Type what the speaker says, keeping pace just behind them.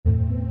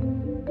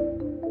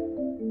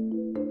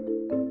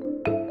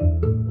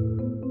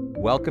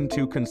Welcome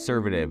to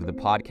Conservative, the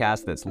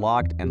podcast that's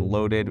locked and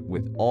loaded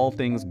with all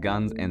things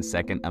guns and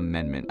Second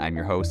Amendment. I'm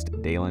your host,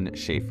 Dalen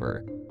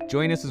Schaefer.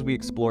 Join us as we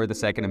explore the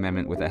Second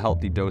Amendment with a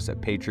healthy dose of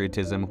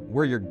patriotism.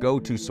 We're your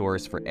go-to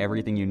source for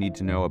everything you need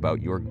to know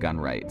about your gun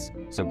rights.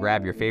 So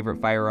grab your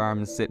favorite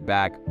firearms, sit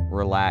back,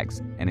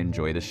 relax, and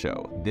enjoy the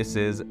show. This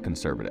is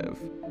Conservative.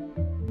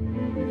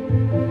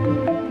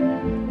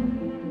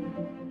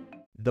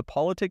 The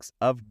politics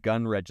of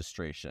gun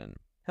registration.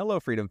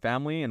 Hello, Freedom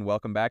Family, and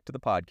welcome back to the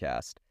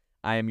podcast.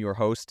 I am your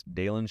host,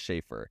 Dalen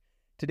Schaefer.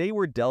 Today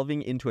we're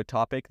delving into a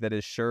topic that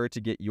is sure to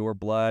get your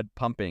blood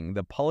pumping,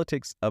 the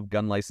politics of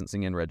gun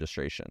licensing and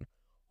registration.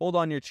 Hold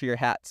on to your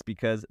hats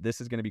because this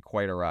is going to be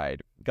quite a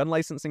ride. Gun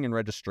licensing and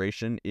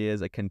registration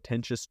is a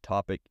contentious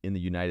topic in the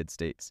United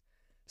States.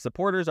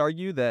 Supporters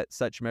argue that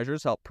such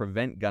measures help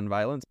prevent gun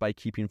violence by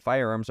keeping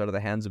firearms out of the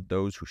hands of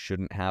those who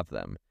shouldn't have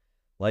them,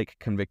 like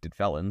convicted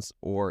felons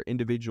or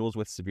individuals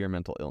with severe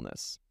mental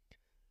illness.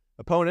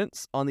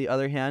 Opponents, on the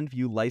other hand,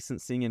 view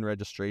licensing and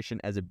registration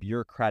as a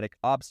bureaucratic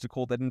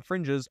obstacle that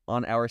infringes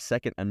on our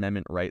Second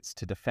Amendment rights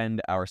to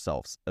defend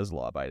ourselves as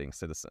law-abiding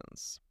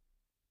citizens.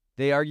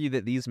 They argue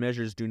that these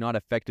measures do not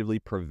effectively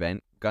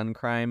prevent gun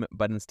crime,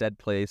 but instead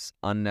place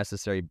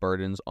unnecessary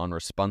burdens on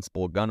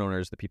responsible gun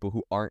owners, the people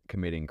who aren't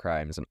committing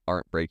crimes and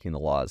aren't breaking the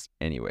laws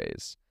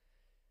anyways.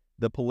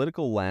 The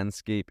political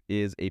landscape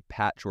is a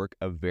patchwork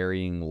of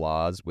varying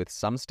laws, with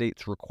some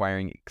states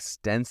requiring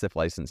extensive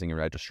licensing and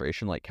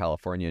registration like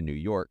California and New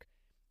York,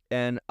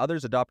 and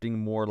others adopting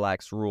more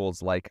lax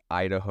rules like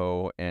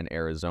Idaho and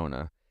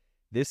Arizona.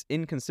 This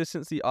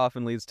inconsistency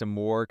often leads to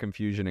more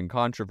confusion and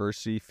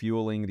controversy,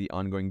 fueling the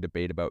ongoing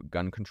debate about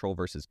gun control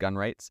versus gun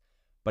rights,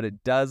 but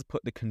it does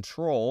put the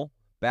control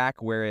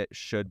back where it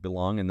should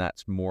belong, and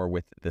that's more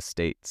with the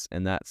states,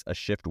 and that's a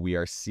shift we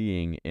are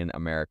seeing in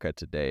America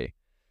today.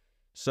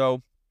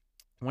 So,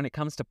 when it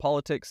comes to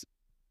politics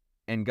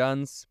and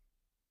guns,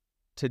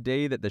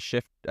 today the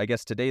shift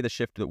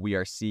that we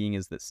are seeing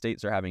is that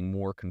states are having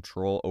more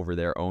control over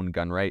their own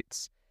gun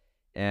rights,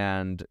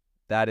 and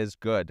that is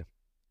good.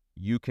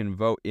 You can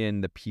vote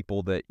in the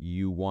people that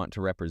you want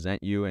to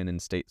represent you, and in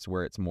states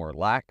where it's more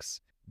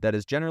lax, that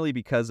is generally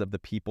because of the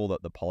people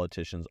that the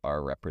politicians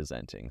are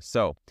representing.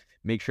 So,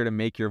 make sure to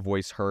make your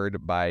voice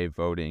heard by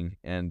voting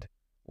and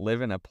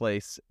live in a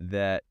place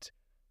that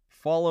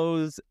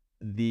follows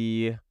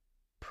the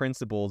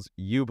principles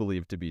you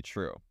believe to be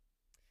true.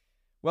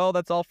 Well,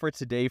 that's all for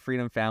today,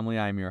 Freedom Family.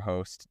 I'm your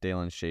host,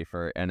 Dalen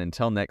Schaefer, and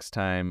until next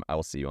time, I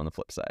will see you on the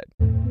flip side.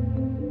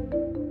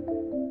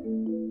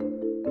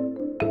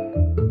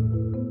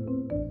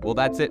 Well,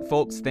 that's it,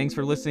 folks. Thanks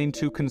for listening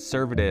to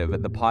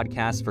Conservative, the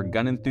podcast for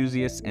gun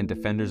enthusiasts and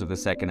defenders of the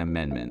Second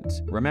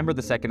Amendment. Remember,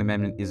 the Second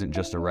Amendment isn't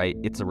just a right,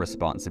 it's a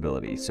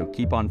responsibility. So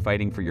keep on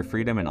fighting for your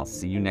freedom, and I'll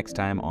see you next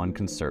time on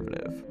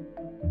Conservative.